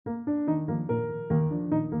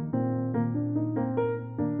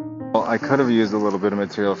I could have used a little bit of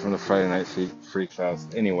material from the Friday Night Freak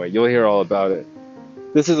Fest. Anyway, you'll hear all about it.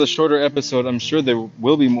 This is a shorter episode. I'm sure there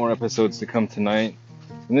will be more episodes to come tonight.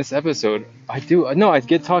 In this episode, I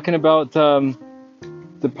get talking about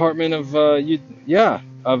Department of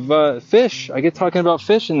fish. I get talking about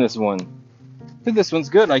fish in this one. I think this one's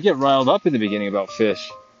good. I get riled up in the beginning about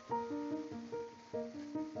fish.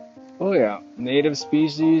 Oh yeah, native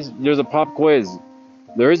species. There's a pop quiz.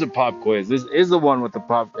 There is a pop quiz. This is the one with the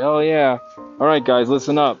pop. Oh yeah. All right, guys,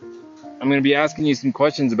 listen up. I'm going to be asking you some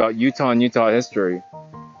questions about Utah and Utah history.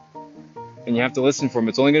 And you have to listen for them.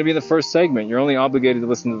 It's only going to be the first segment. You're only obligated to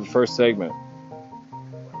listen to the first segment.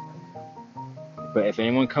 But if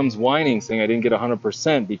anyone comes whining saying I didn't get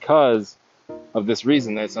 100% because of this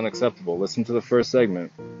reason, that's unacceptable. Listen to the first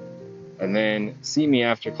segment. And then see me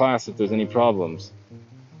after class if there's any problems.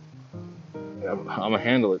 I'm going to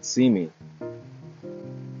handle it. See me.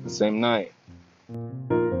 The same night.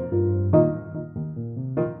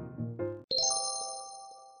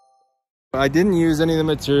 I didn't use any of the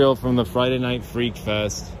material from the Friday Night Freak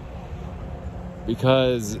Fest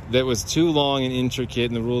because that was too long and intricate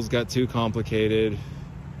and the rules got too complicated.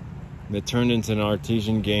 And it turned into an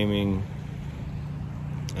artesian gaming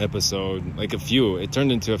episode, like a few. It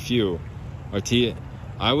turned into a few.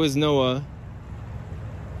 I was Noah,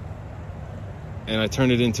 and I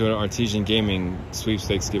turned it into an artesian gaming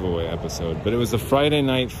sweepstakes giveaway episode. But it was the Friday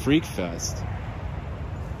Night Freak Fest.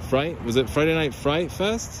 Was it Friday Night Fright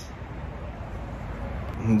Fest?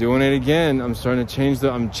 I'm doing it again. I'm starting to change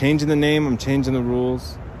I'm changing the name. I'm changing the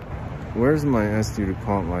rules. Where's my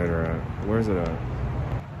Sk8er lighter at? Where's it at?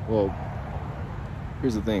 Well,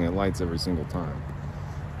 here's the thing. It lights every single time.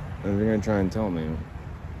 And you're going to try and tell me.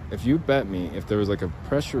 If you bet me, if there was like a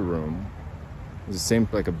pressure room, it was the same,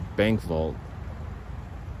 like a bank vault,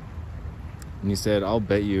 and you said, I'll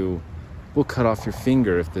bet you we'll cut off your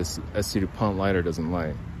finger if this Sk8er lighter doesn't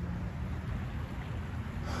light.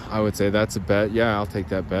 I would say that's a bet. Yeah, I'll take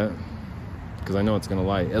that bet because I know it's going to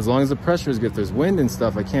light. As long as the pressure is good. If there's wind and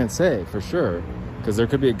stuff, I can't say for sure because there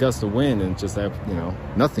could be a gust of wind and just,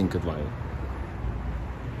 nothing could light.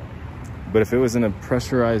 But if it was in a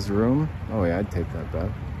pressurized room, oh yeah, I'd take that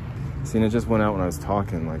bet. See, and it just went out when I was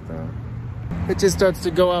talking like that. It just starts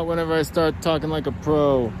to go out whenever I start talking like a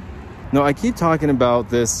pro. No, I keep talking about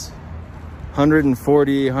this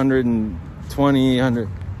 140, 120, 100,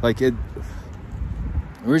 like it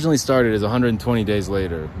originally started as 120 days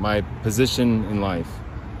later, my position in life.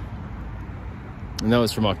 And that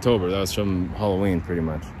was from October. That was from Halloween, pretty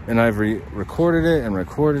much. And I've recorded it,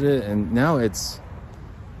 and now it's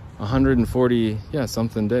 140,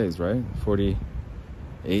 something days, right?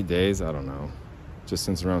 48 days, I don't know. Just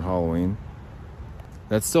since around Halloween.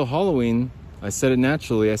 That's still Halloween. I said it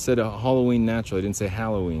naturally. I said Halloween naturally. I didn't say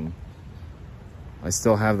Halloween. I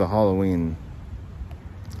still have the Halloween.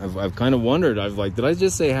 I've kind of wondered. Did I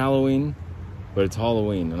just say Halloween? But it's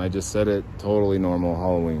Halloween, and I just said it totally normal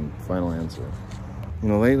Halloween. Final answer.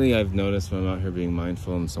 Lately I've noticed when I'm out here being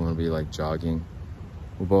mindful and someone will be like jogging,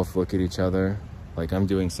 we'll both look at each other like I'm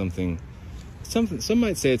doing something. Some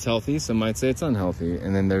might say it's healthy, some might say it's unhealthy,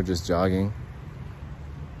 and then they're just jogging.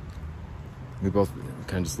 We both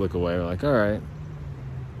kind of just look away. We're like, all right.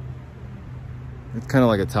 It's kind of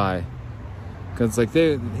like a tie. Because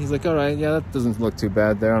he's like, all right, yeah, that doesn't look too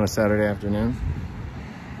bad there on a Saturday afternoon.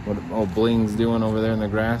 What old Bling's doing over there in the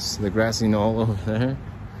grass, the grassy knoll over there.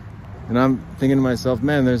 And I'm thinking to myself,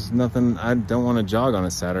 man, there's nothing, I don't want to jog on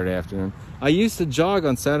a Saturday afternoon. I used to jog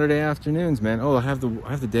on Saturday afternoons, man. Oh, I have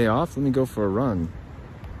the day off, let me go for a run.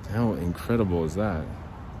 How incredible is that?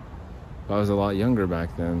 I was a lot younger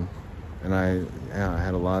back then. And I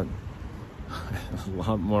had a lot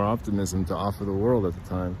more optimism to offer the world at the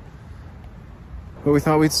time. But we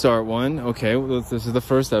thought we'd start one. Okay, well, this is the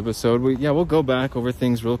first episode. We'll go back over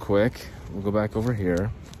things real quick. We'll go back over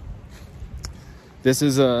here. This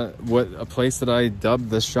is a place that I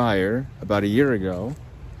dubbed the Sk8er about a year ago.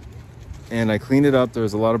 And I cleaned it up. There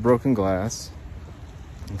was a lot of broken glass.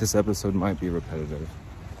 This episode might be repetitive.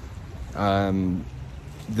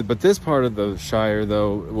 But this part of the Sk8er,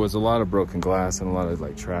 though, was a lot of broken glass and a lot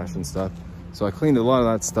of trash and stuff. So I cleaned a lot of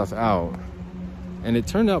that stuff out. And it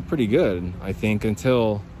turned out pretty good, I think,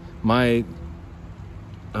 until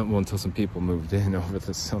until some people moved in over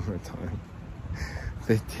the summertime.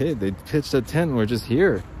 They did. They pitched a tent and we're just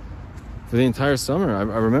here for the entire summer. I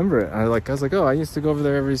remember it. I was like, oh, I used to go over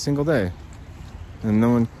there every single day. And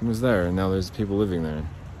no one was there. And now there's people living there.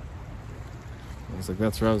 I was like,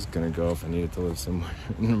 that's where I was going to go if I needed to live somewhere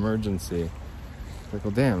in an emergency. Like,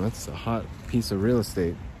 well, damn, that's a hot piece of real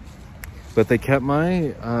estate. But they kept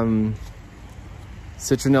my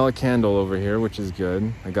citronella candle over here, which is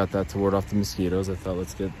good. I got that to ward off the mosquitoes. I thought,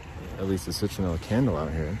 let's get at least a citronella candle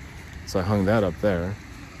out here. So I hung that up there.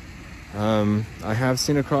 I have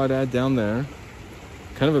seen a crawdad down there.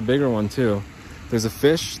 Kind of a bigger one too. There's a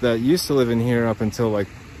fish that used to live in here up until like,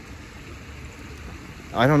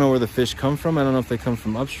 I don't know where the fish come from. I don't know if they come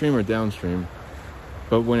from upstream or downstream.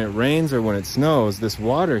 But when it rains or when it snows, this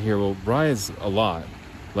water here will rise a lot,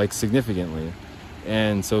 like significantly.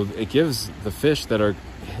 And so it gives the fish that are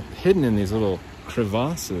hidden in these little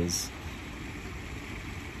crevasses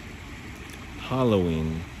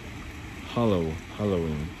Halloween.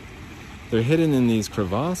 They're hidden in these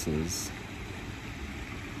crevasses,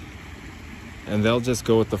 and they'll just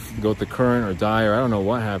go with the current or die, or I don't know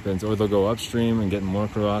what happens, or they'll go upstream and get more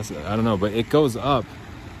crevasses. I don't know, but it goes up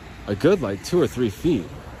a good like 2 or 3 feet.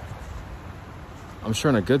 I'm sure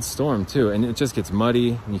in a good storm too, and it just gets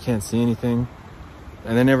muddy and you can't see anything.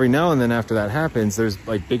 And then every now and then after that happens, there's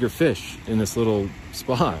like bigger fish in this little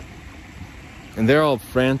spot. And they're all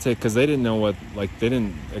frantic because they didn't know what, like they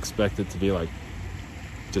didn't expect it to be like,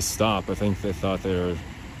 just stop. I think they thought they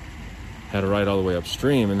had to ride all the way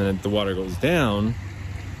upstream, and then the water goes down.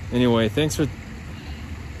 Anyway, thanks for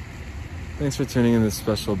tuning in this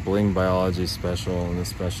special Bling Biology special. In this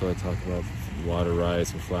special I talk about water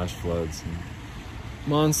rise and flash floods and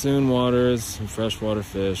monsoon waters and freshwater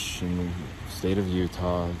fish in the state of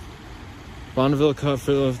Utah. Bonneville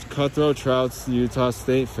cutthroat trout's the Utah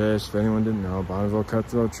state fish. If anyone didn't know, Bonneville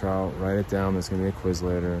cutthroat trout. Write it down. There's gonna be a quiz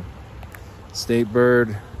later. State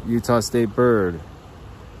bird, Utah state bird.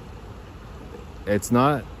 It's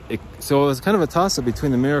not. So it was kind of a toss-up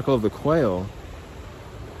between the miracle of the quail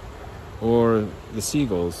or the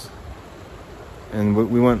seagulls, and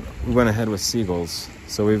we went ahead with seagulls.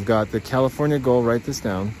 So we've got the California gull. Write this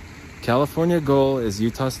down. California gull is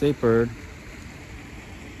Utah state bird.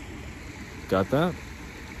 Got that?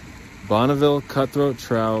 Bonneville cutthroat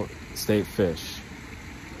trout, state fish.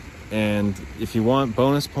 And if you want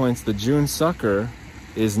bonus points, the June sucker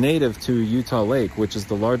is native to Utah Lake, which is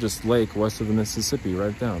the largest lake west of the Mississippi. Write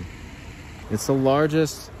it down. It's the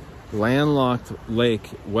largest landlocked lake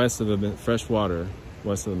west of the freshwater,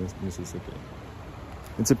 west of the Mississippi.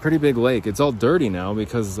 It's a pretty big lake. It's all dirty now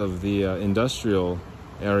because of the industrial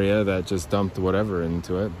area that just dumped whatever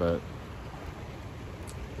into it, but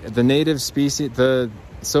the native species,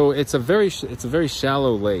 so it's a very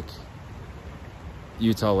shallow lake.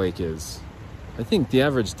 Utah Lake is. I think the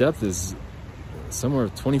average depth is somewhere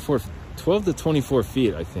 12 to 24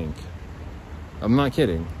 feet, I think. I'm not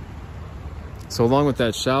kidding. So along with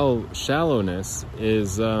that shallowness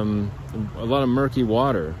is a lot of murky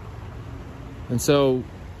water. And so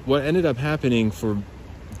what ended up happening for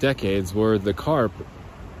decades were the carp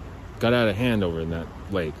got out of hand over in that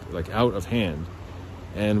lake, like out of hand.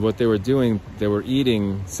 And what they were doing, they were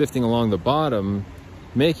eating, sifting along the bottom,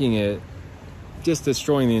 making it, just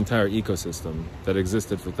destroying the entire ecosystem that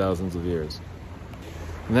existed for thousands of years.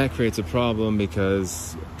 And that creates a problem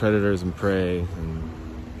because predators and prey and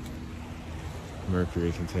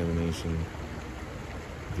mercury contamination,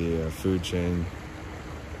 the food chain.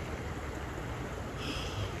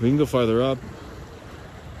 We can go farther up.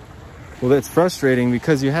 Well, that's frustrating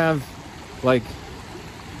because you have, like,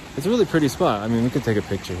 it's a really pretty spot. I mean, we could take a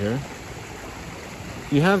picture here.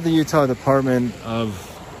 You have the Utah Department of,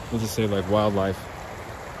 we'll just say like wildlife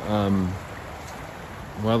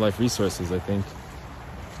resources, I think.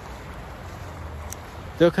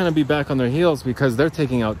 They'll kind of be back on their heels because they're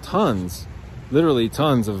taking out tons, literally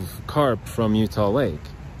tons of carp from Utah Lake.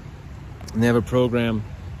 And they have a program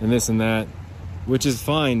and this and that, which is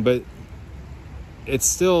fine, but it's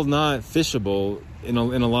still not fishable in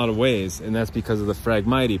a lot of ways, and that's because of the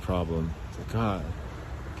Phragmite problem. It's like, God,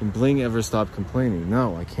 can Bling ever stop complaining?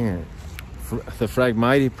 No, I can't. The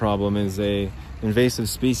Phragmite problem is a invasive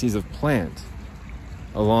species of plant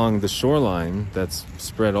along the shoreline that's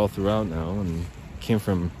spread all throughout now and came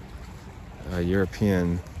from a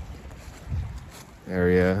European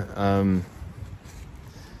area.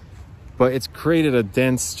 But it's created a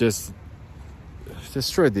dense, just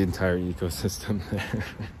destroyed the entire ecosystem there.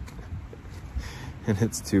 And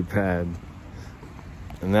it's too bad.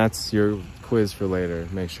 And that's your quiz for later.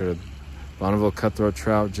 Make sure to Bonneville cutthroat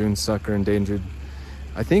trout, June sucker, endangered.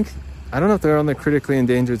 I don't know if they're on the critically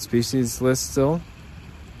endangered species list still,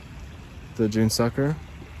 the June sucker.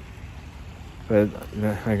 But I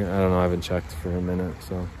don't know, I haven't checked for a minute.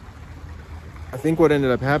 So I think what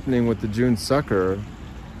ended up happening with the June sucker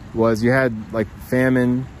was you had like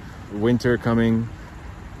famine, winter coming,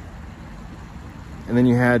 and then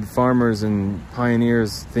you had farmers and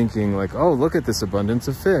pioneers thinking like, oh, look at this abundance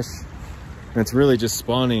of fish. And it's really just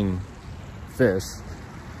spawning fish.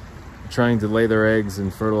 trying to lay their eggs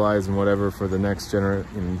and fertilize and whatever for the next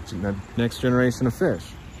generation of fish.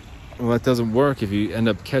 Well, that doesn't work if you end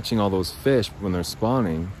up catching all those fish when they're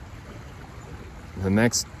spawning. The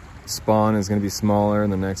next spawn is going to be smaller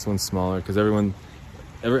and the next one's smaller, because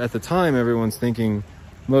at the time everyone's thinking,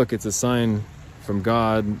 look, it's a sign from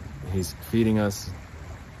God. He's feeding us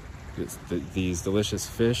these delicious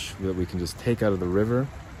fish that we can just take out of the river.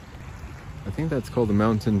 I think that's called a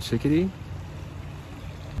mountain chickadee.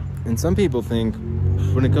 And some people think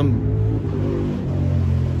when it comes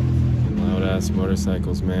loud ass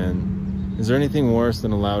motorcycles, man, is there anything worse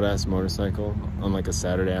than a loud ass motorcycle on like a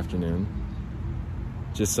Saturday afternoon?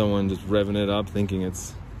 Just someone just revving it up thinking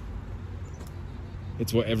it's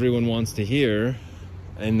what everyone wants to hear,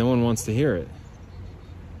 and no one wants to hear it.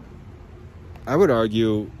 I would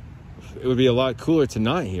argue it would be a lot cooler to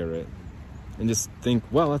not hear it and just think,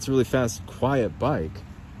 wow, that's a really fast, quiet bike.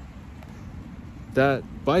 That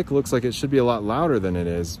bike looks like it should be a lot louder than it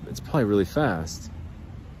is. It's probably really fast.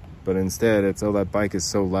 But instead, it's, oh, that bike is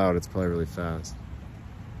so loud, it's probably really fast.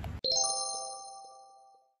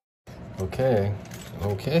 Okay,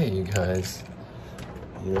 you guys.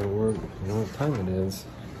 You know what time it is.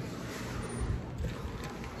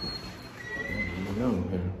 What are we doing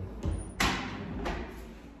here?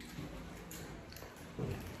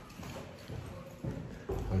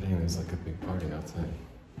 Oh dang, there's like a big party outside.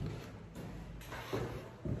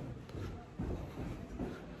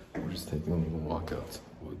 We're just taking a little walk out to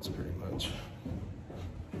the woods pretty much.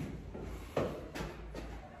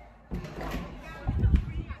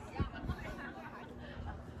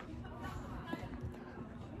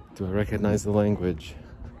 Do I recognize the language?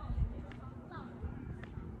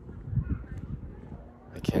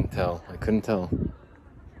 I can't tell. I couldn't tell.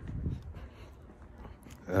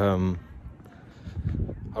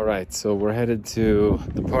 All right, so we're headed to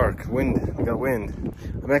the park. Wind, we got wind.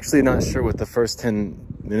 I'm actually not sure what the first 10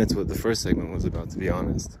 minutes, what the first segment was about, to be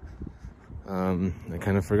honest. I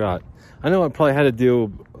kind of forgot. I know it probably had to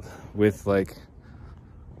do with like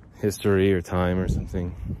history or time or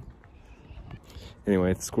something.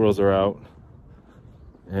 Anyway, the squirrels are out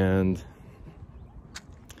and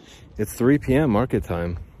it's 3 p.m. market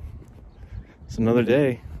time. It's another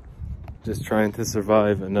day. Just trying to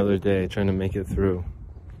survive another day, trying to make it through.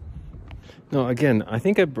 No, again, I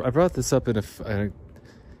think I brought this up in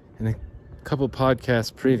a couple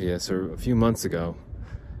podcasts previous, or a few months ago,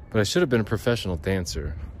 but I should have been a professional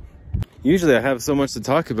dancer. Usually I have so much to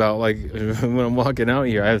talk about, like when I'm walking out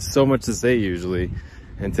here, I have so much to say usually.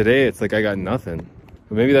 And today it's like I got nothing.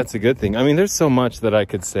 But maybe that's a good thing. I mean, there's so much that I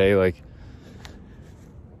could say, like,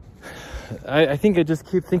 I think I just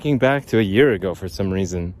keep thinking back to a year ago for some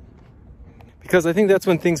reason. Because I think that's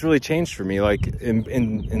when things really changed for me, like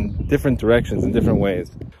in different directions, in different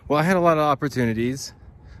ways. Well, I had a lot of opportunities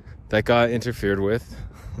that got interfered with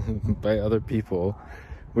by other people,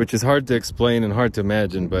 which is hard to explain and hard to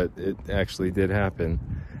imagine, but it actually did happen.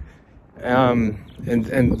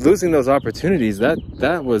 And losing those opportunities,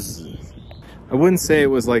 that was, I wouldn't say it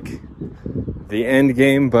was like the end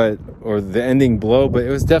game, or the ending blow, but it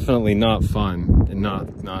was definitely not fun and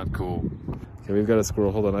not cool. Okay, we've got a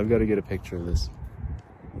squirrel. Hold on, I've got to get a picture of this.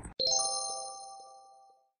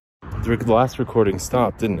 The last recording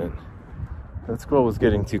stopped, didn't it? That squirrel was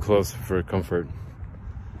getting too close for comfort.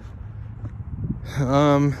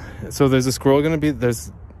 So there's a squirrel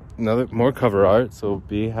there's more cover art, so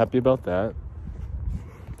be happy about that.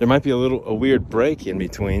 There might be a weird break in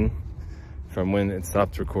between from when it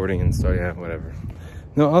stopped recording and started, yeah, whatever.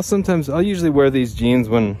 No, I'll usually wear these jeans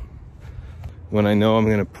when I know I'm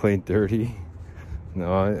gonna play dirty.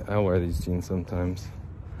 No, I'll wear these jeans sometimes,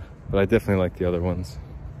 but I definitely like the other ones.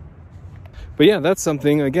 But yeah, that's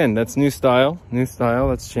something, again, that's new style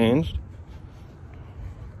that's changed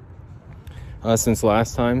since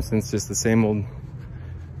last time, since just the same old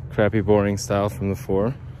crappy boring style from the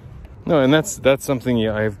 4. No, and that's something,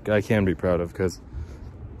 yeah, I can be proud of, because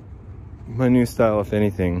my new style, if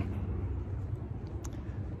anything,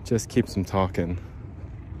 just keeps them talking.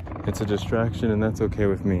 It's a distraction, and that's okay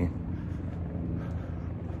with me.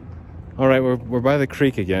 All right, we're by the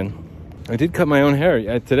creek again. I did cut my own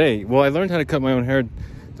hair today. Well, I learned how to cut my own hair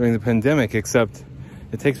during the pandemic, except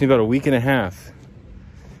it takes me about a week and a half.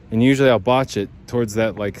 And usually I'll botch it towards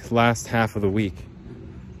that like last half of the week.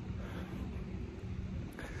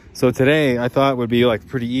 So today I thought it would be like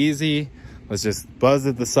pretty easy. Let's just buzz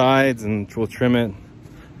at the sides and we'll trim it.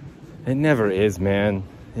 It never is, man.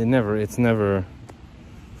 It's never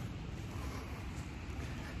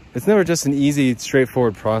just an easy,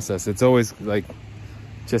 straightforward process. It's always like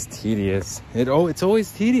just tedious. It's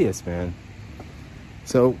always tedious, man.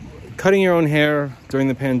 So cutting your own hair during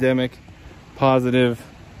the pandemic, positive.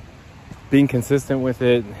 Being consistent with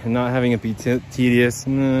it and not having it be tedious.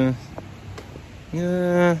 Nah.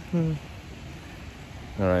 Yeah.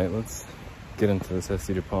 All right, let's get into this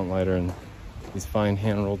Sk8er pont lighter and these fine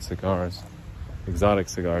hand-rolled cigars. Exotic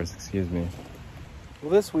cigars, excuse me. Well,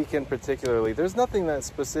 this weekend particularly, there's nothing that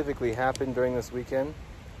specifically happened during this weekend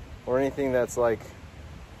or anything that's like,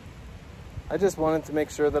 I just wanted to make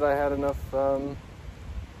sure that I had enough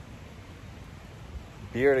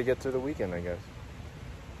beer to get through the weekend, I guess.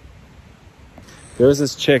 There was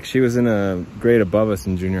this chick, she was in a grade above us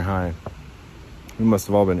in junior high. We must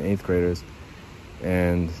have all been 8th graders.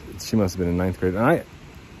 And she must have been in 9th grade. And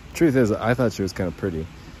truth is, I thought she was kind of pretty.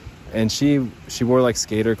 And she wore like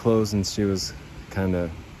Sk8er clothes, and she was kind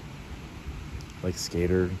of like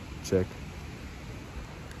Sk8er chick,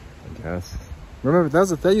 I guess. Remember,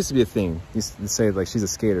 that used to be a thing. You used to say like she's a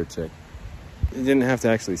Sk8er chick. You didn't have to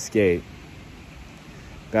actually skate.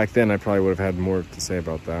 Back then, I probably would have had more to say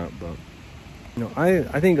about that, but you know,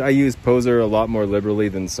 I think I use poser a lot more liberally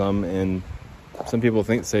than some, and some people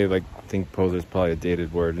think poser is probably a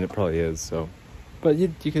dated word, and it probably is. So, but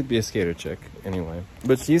you could be a Sk8er chick anyway.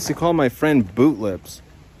 But she used to call my friend boot lips.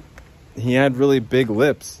 He had really big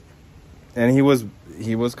lips, and he was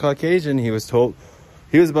Caucasian. He was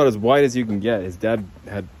about as white as you can get. His dad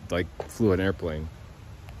flew an airplane.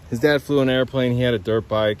 His dad flew an airplane. He had a dirt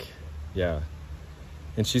bike, yeah,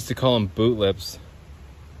 and she used to call him boot lips.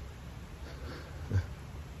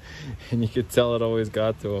 And you could tell it always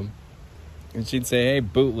got to him. And she'd say, hey,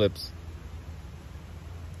 boot lips.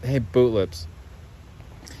 Hey, boot lips.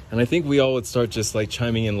 And I think we all would start just like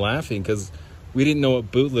chiming in laughing because we didn't know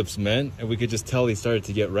what boot lips meant. And we could just tell he started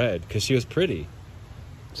to get red because she was pretty.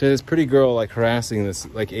 So this pretty girl like harassing this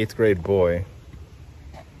like 8th grade boy.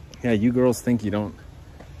 Yeah, you girls think you don't.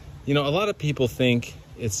 You know, a lot of people think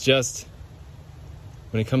it's just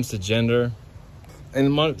when it comes to gender.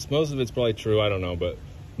 And most of it's probably true, I don't know, but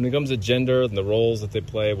when it comes to gender and the roles that they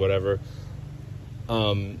play, whatever,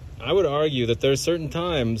 I would argue that there are certain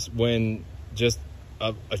times when just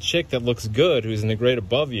a chick that looks good, who's in a grade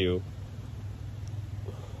above you,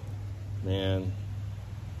 man,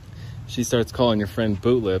 she starts calling your friend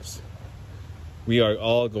boot lips, we are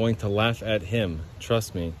all going to laugh at him.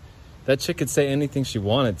 Trust me. That chick could say anything she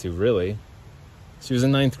wanted to, really. She was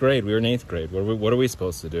in 9th grade. We were in 8th grade. What are we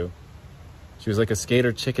supposed to do? She was like a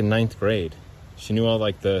Sk8er chick in 9th grade. She knew all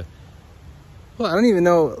like I don't even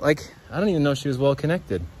know she was well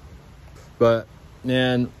connected. But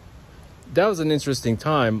man, that was an interesting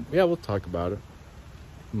time. Yeah, we'll talk about it.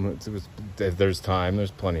 If there's time, there's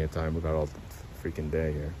plenty of time. We got all the freaking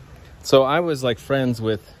day here. So I was like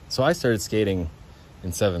so I started skating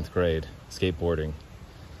in 7th grade, skateboarding.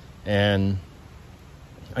 And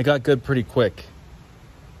I got good pretty quick.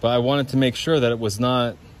 But I wanted to make sure that it was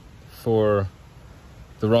not for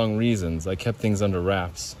the wrong reasons. I kept things under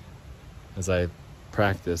wraps as I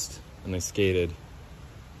practiced and I skated.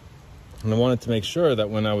 And I wanted to make sure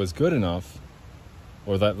that when I was good enough,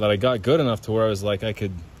 or that I got good enough to where I was like, I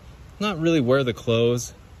could not really wear the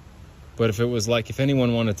clothes, but if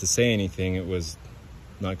anyone wanted to say anything, it was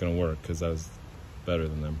not going to work because I was better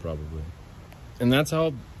than them probably. And that's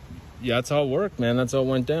how it worked, man. That's how it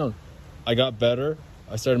went down. I got better.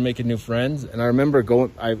 I started making new friends, and I remember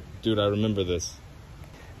I remember this.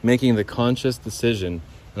 Making the conscious decision,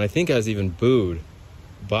 and I think I was even booed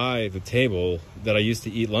by the table that I used to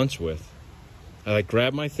eat lunch with. I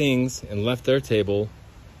grabbed my things and left their table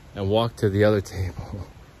and walked to the other table.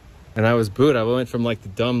 And I was booed. I went from like the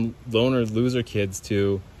dumb loner loser kids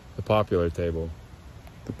to the popular table.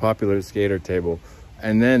 The popular Sk8er table.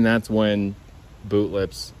 And then that's when boot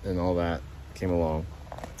lips and all that came along.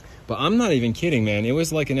 But I'm not even kidding, man. It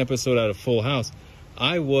was like an episode out of Full House.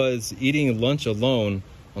 I was eating lunch alone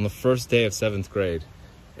on the first day of 7th grade.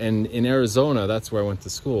 And in Arizona, that's where I went to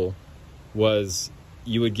school,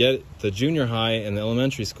 you would get the junior high and the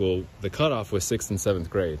elementary school, the cutoff was 6th and 7th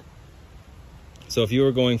grade. So if you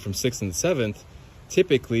were going from 6th and 7th,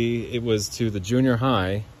 typically it was to the junior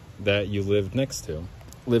high that you lived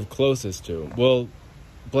closest to. Well,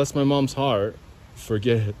 bless my mom's heart for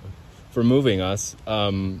moving us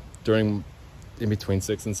in between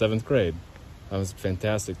 6th and 7th grade. That was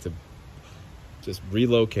fantastic to just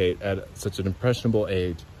relocate at such an impressionable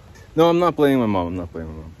age. No, I'm not blaming my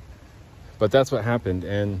mom. But that's what happened.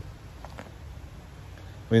 And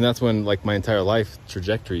I mean, that's when like my entire life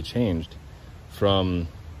trajectory changed from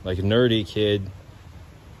like a nerdy kid.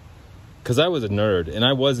 Cause I was a nerd, and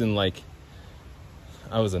I was a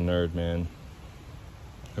nerd, man.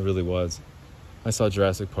 I really was. I saw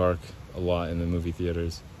Jurassic Park a lot in the movie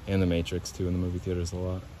theaters, and The Matrix too in the movie theaters a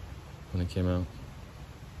lot. when it came out.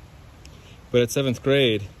 But at 7th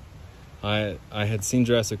grade, I had seen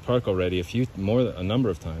Jurassic Park already a number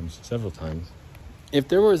of times, several times. If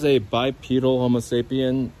there was a bipedal Homo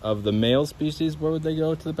sapien of the male species, where would they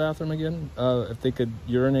go to the bathroom again? If they could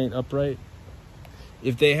urinate upright?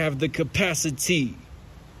 If they have the capacity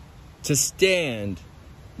to stand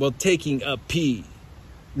while taking a pee,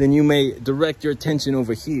 then you may direct your attention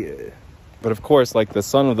over here. But of course, like the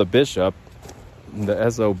son of the bishop, the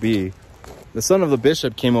SOB, the son of the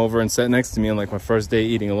bishop came over and sat next to me on like my first day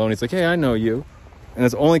eating alone. He's like, hey, I know you. And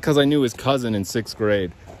it's only because I knew his cousin in 6th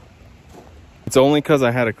grade. It's only because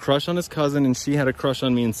I had a crush on his cousin and she had a crush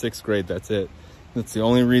on me in 6th grade. That's it. That's the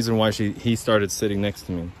only reason why he started sitting next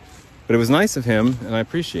to me. But it was nice of him, and I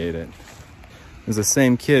appreciate it. It was the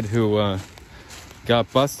same kid who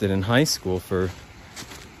got busted in high school for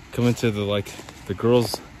coming to the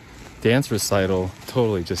girls' dance recital.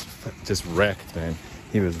 Totally just wrecked, man.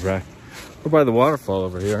 He was wrecked. We're by the waterfall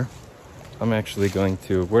over here. I'm actually going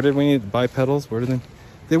to... Where did we need bipedals? Where did they...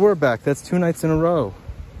 They were back. That's 2 nights in a row.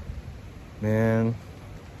 Man.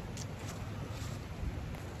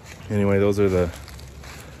 Anyway, those are the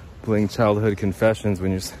bling childhood confessions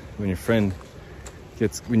when your friend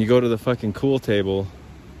gets... When you go to the fucking cool table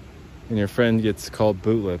and your friend gets called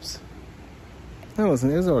boot lips. It was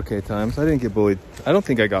okay times. I didn't get bullied. I don't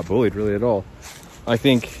think I got bullied really at all. I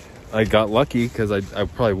think I got lucky because I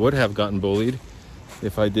probably would have gotten bullied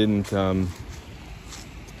if I didn't,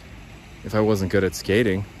 if I wasn't good at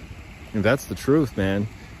skating. And that's the truth, man.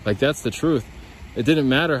 Like, that's the truth. It didn't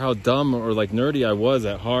matter how dumb or like nerdy I was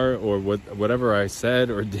at heart, or whatever I said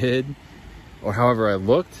or did, or however I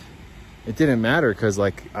looked. It didn't matter because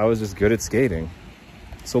like I was just good at skating.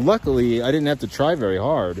 So luckily I didn't have to try very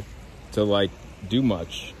hard to like do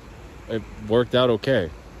much. It worked out okay.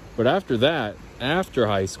 But after that, after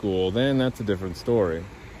high school, then that's a different story.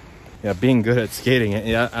 Yeah, being good at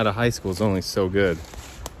skating out of high school is only so good.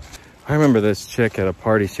 I remember this chick at a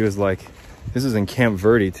party. She was like, this is in Camp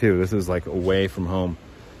Verde too. This is like away from home.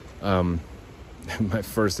 My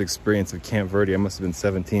first experience of Camp Verde, I must have been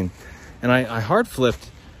 17. And I hard flipped.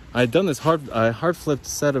 I had done this hard flipped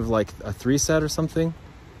set of like a 3-set or something.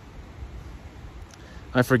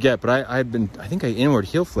 I forget, but I think I inward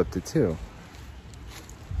heel flipped it too.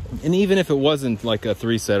 And even if it wasn't like a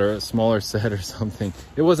 3-set or a smaller set or something,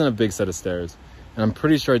 it wasn't a big set of stairs. And I'm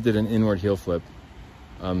pretty sure I did an inward heel flip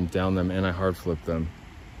down them, and I hard flipped them.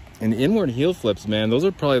 And inward heel flips, man, those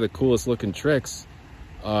are probably the coolest looking tricks.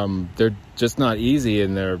 They're just not easy,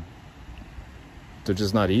 and they're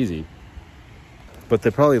just not easy. But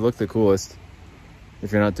they probably look the coolest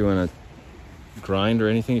if you're not doing a grind or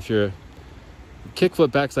anything. If you're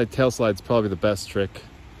kickflip backside tail slide is probably the best trick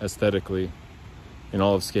aesthetically in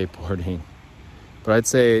all of skateboarding. But I'd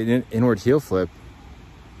say an inward heel flip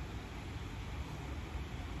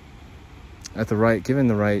given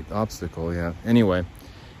the right obstacle. Yeah. Anyway,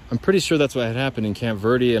 I'm pretty sure that's what had happened in Camp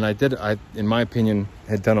Verde, and I in my opinion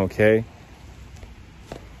had done okay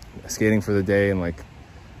skating for the day, and like,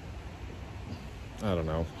 I don't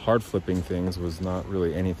know, hard flipping things was not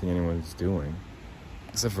really anything anyone was doing,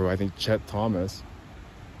 except for I think Chet Thomas.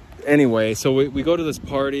 Anyway, so we go to this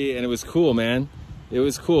party, and it was cool, man. It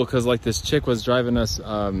was cool because like this chick was driving us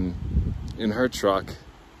in her truck,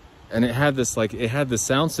 and it had this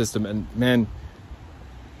sound system, and man,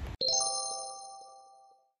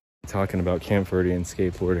 talking about Camp Verde and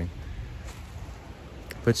skateboarding.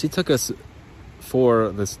 But she took us for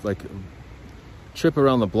this like trip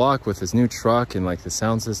around the block with this new truck and like the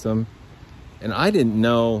sound system, and I didn't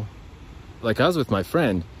know, like I was with my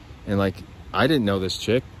friend, and like I didn't know this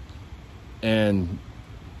chick, and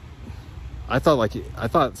I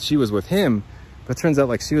thought she was with him, but it turns out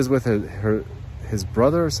like she was with his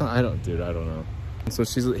brother or something. I don't know. And so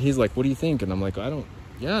he's like, what do you think? And I'm like,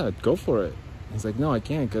 yeah, go for it. He's like, no, I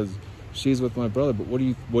can't because she's with my brother. But what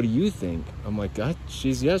do you think? I'm like,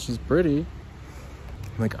 she's pretty.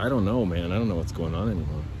 I'm like, I don't know, man. I don't know what's going on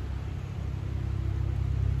anymore.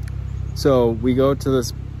 So we go to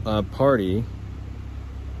this party,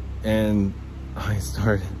 and I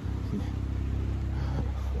started.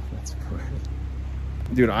 That's pretty.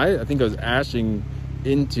 Dude, I think I was ashing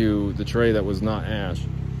into the tray that was not ash.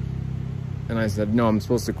 And I said, no, I'm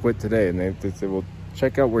supposed to quit today. And they said, well,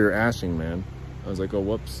 check out where you're ashing, man. I was like, oh,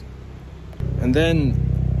 whoops. And then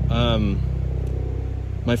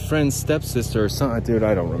my friend's stepsister or something, dude,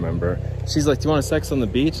 I don't remember. She's like, do you want to sex on the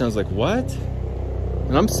beach? And I was like, what?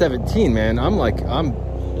 And I'm 17, man.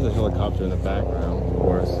 There's a helicopter in the background, of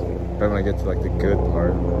course. Right when I get to like the good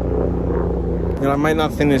part. You know, I might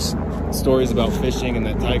not finish stories about fishing and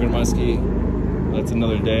that tiger muskie. That's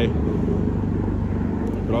another day.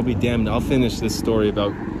 But I'll be damned, I'll finish this story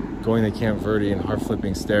about going to Camp Verde and heart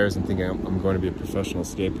flipping stairs and thinking I'm going to be a professional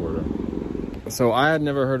skateboarder. So I had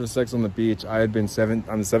never heard of Sex on the Beach. I'm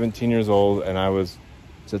 17 years old, and I was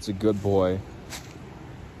such a good boy.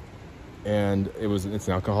 And it's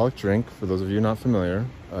an alcoholic drink. For those of you not familiar,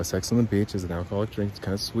 Sex on the Beach is an alcoholic drink. It's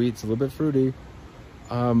kind of sweet, it's a little bit fruity.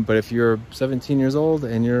 But if you're 17 years old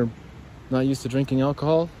and you're not used to drinking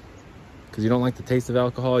alcohol, because you don't like the taste of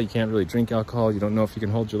alcohol, you can't really drink alcohol, you don't know if you can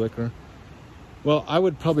hold your liquor, well, I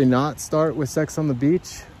would probably not start with Sex on the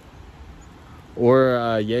Beach or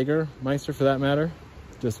Jägermeister for that matter.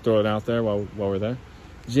 Just throw it out there while we're there.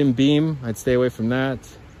 Jim Beam, I'd stay away from that.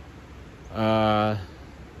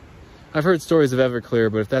 I've heard stories of Everclear,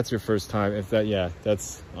 but if that's your first time,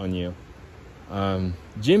 that's on you.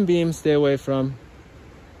 Jim Beam, stay away from.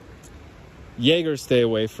 Jaeger, stay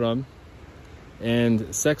away from.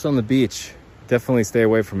 And Sex on the Beach, definitely stay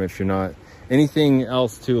away from if you're not. Anything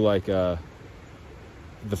else too, like the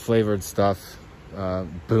flavored stuff,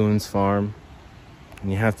 Boone's Farm. And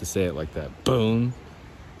you have to say it like that. Boone's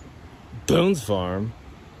Farm.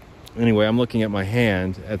 Anyway, I'm looking at my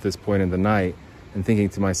hand at this point in the night and thinking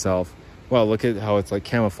to myself, well, look at how it's like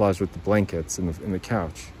camouflaged with the blankets in the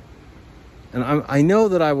couch. And I know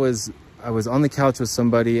that I was on the couch with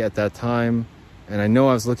somebody at that time, and I know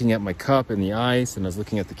I was looking at my cup and the ice, and I was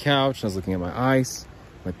looking at the couch, and I was looking at my ice,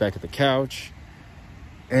 like back at the couch.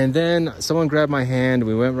 And then someone grabbed my hand, and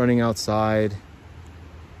we went running outside,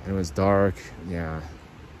 and it was dark. Yeah.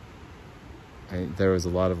 There was a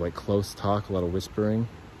lot of like close talk, a lot of whispering.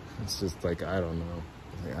 It's just like, I don't know.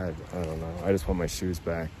 I don't know. I just want my shoes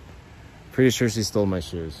back. Pretty sure she stole my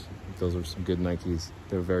shoes. Those were some good Nikes.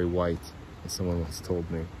 They were very white, as someone once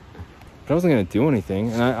told me. But I wasn't going to do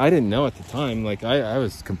anything, and I didn't know at the time. Like, I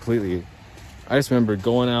was completely... I just remember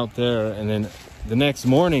going out there, and then the next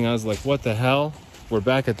morning, I was like, what the hell? We're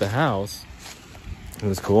back at the house. It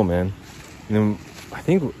was cool, man. And then I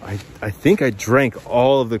think I drank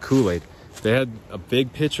all of the Kool-Aid. They had a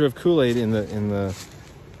big pitcher of Kool-Aid in the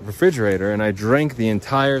refrigerator, and I drank the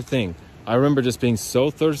entire thing. I remember just being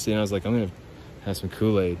so thirsty, and I was like, I'm gonna have some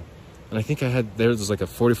Kool-Aid. And I think there was like a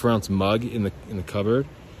 44-ounce mug in the cupboard.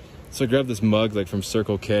 So I grabbed this mug like from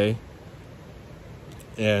Circle K,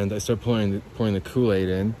 and I started pouring the Kool-Aid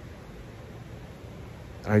in.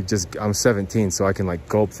 I'm 17, so I can like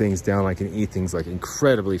gulp things down. I can eat things like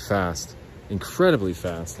incredibly fast at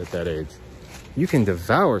that age. You can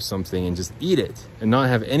devour something and just eat it and not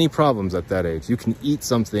have any problems at that age. You can eat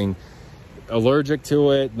something, allergic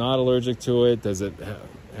to it, not allergic to it.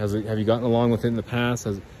 Have you gotten along with it in the past?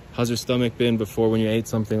 How's your stomach been before when you ate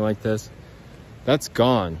something like this? That's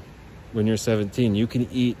gone when you're 17. You can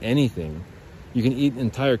eat anything. You can eat an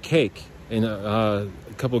entire cake and a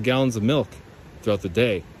couple gallons of milk throughout the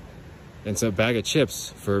day, and so a bag of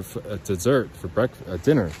chips for a dessert, for breakfast,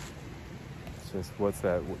 dinner. It's just, what's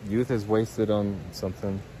that? Youth is wasted on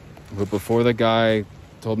something. But before the guy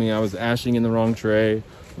told me I was ashing in the wrong tray,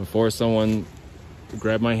 before someone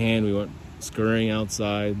grabbed my hand, we went scurrying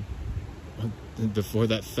outside, before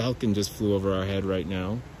that falcon just flew over our head right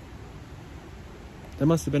now. That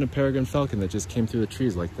must have been a peregrine falcon that just came through the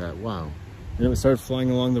trees like that. Wow. And it started flying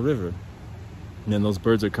along the river. And then those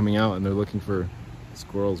birds are coming out and they're looking for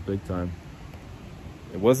squirrels big time.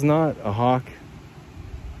 It was not a hawk.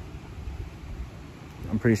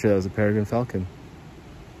 I'm pretty sure that was a peregrine falcon.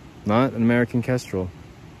 Not an American kestrel.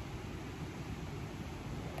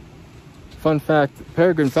 Fun fact,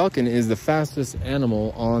 peregrine falcon is the fastest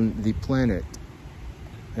animal on the planet.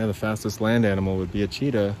 Yeah, the fastest land animal would be a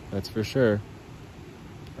cheetah, that's for sure.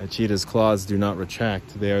 A cheetah's claws do not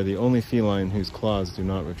retract. They are the only feline whose claws do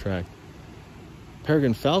not retract.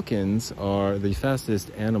 Peregrine falcons are the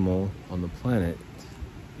fastest animal on the planet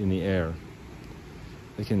in the air.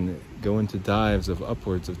 They can go into dives of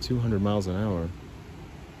upwards of 200 miles an hour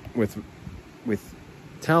with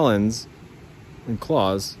talons and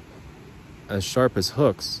claws as sharp as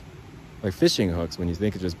hooks, like fishing hooks. When you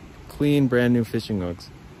think of just clean, brand new fishing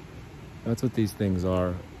hooks, that's what these things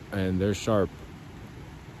are, and they're sharp.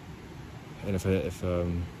 And if there's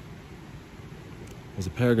a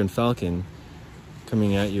peregrine falcon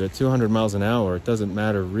coming at you at 200 miles an hour, it doesn't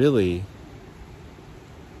matter really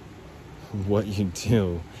what you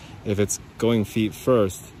do. If it's going feet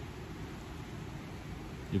first,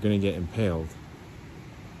 you're going to get impaled.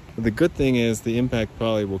 But the good thing is the impact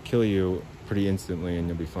probably will kill you pretty instantly and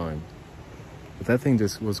you'll be fine. But that thing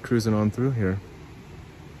just was cruising on through here.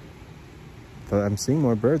 But I'm seeing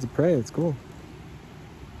more birds of prey. It's cool.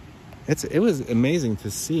 It was amazing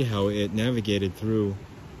to see how it navigated through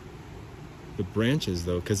the branches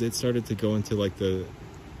though, because it started to go into like the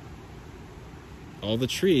all the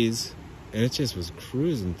trees, and it just was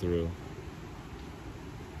cruising through.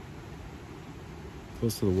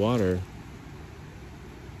 Close to the water.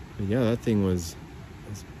 But yeah, that thing was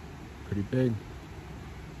pretty big.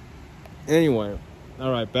 Anyway,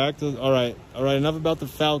 all right, all right, enough about the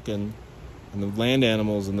falcon and the land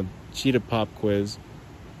animals and the cheetah pop quiz.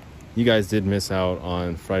 You guys did miss out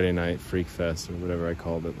on Friday Night Freak Fest, or whatever I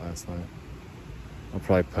called it last night. I'll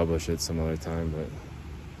probably publish it some other time,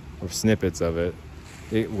 or snippets of it.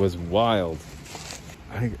 It was wild.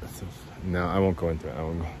 No, I won't go into it. I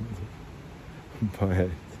won't go into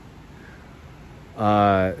it.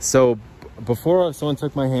 But so before someone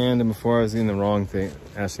took my hand, and before I was in the wrong thing,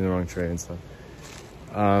 asking the wrong tray and stuff,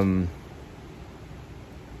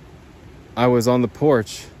 I was on the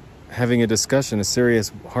porch having a discussion, a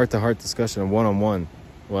serious heart-to-heart discussion, a one-on-one.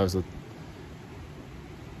 Well, I was with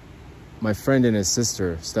my friend and his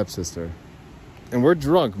sister, stepsister. And we're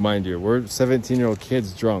drunk, mind you. We're 17-year-old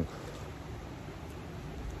kids drunk.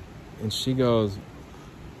 And she goes,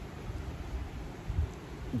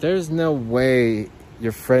 there's no way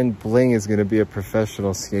your friend Bling is going to be a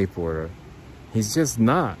professional skateboarder. He's just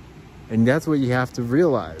not. And that's what you have to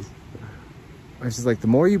realize. And she's like, the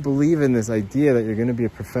more you believe in this idea that you're going to be a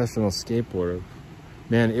professional skateboarder,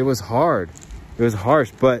 man, it was hard. It was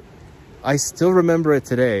harsh, but I still remember it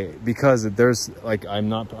today because there's like, I'm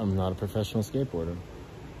not a professional skateboarder.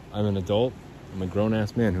 I'm an adult. I'm a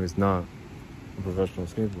grown-ass man who is not a professional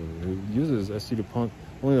skateboarder, who uses SC2 Punk,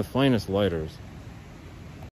 only the finest lighters.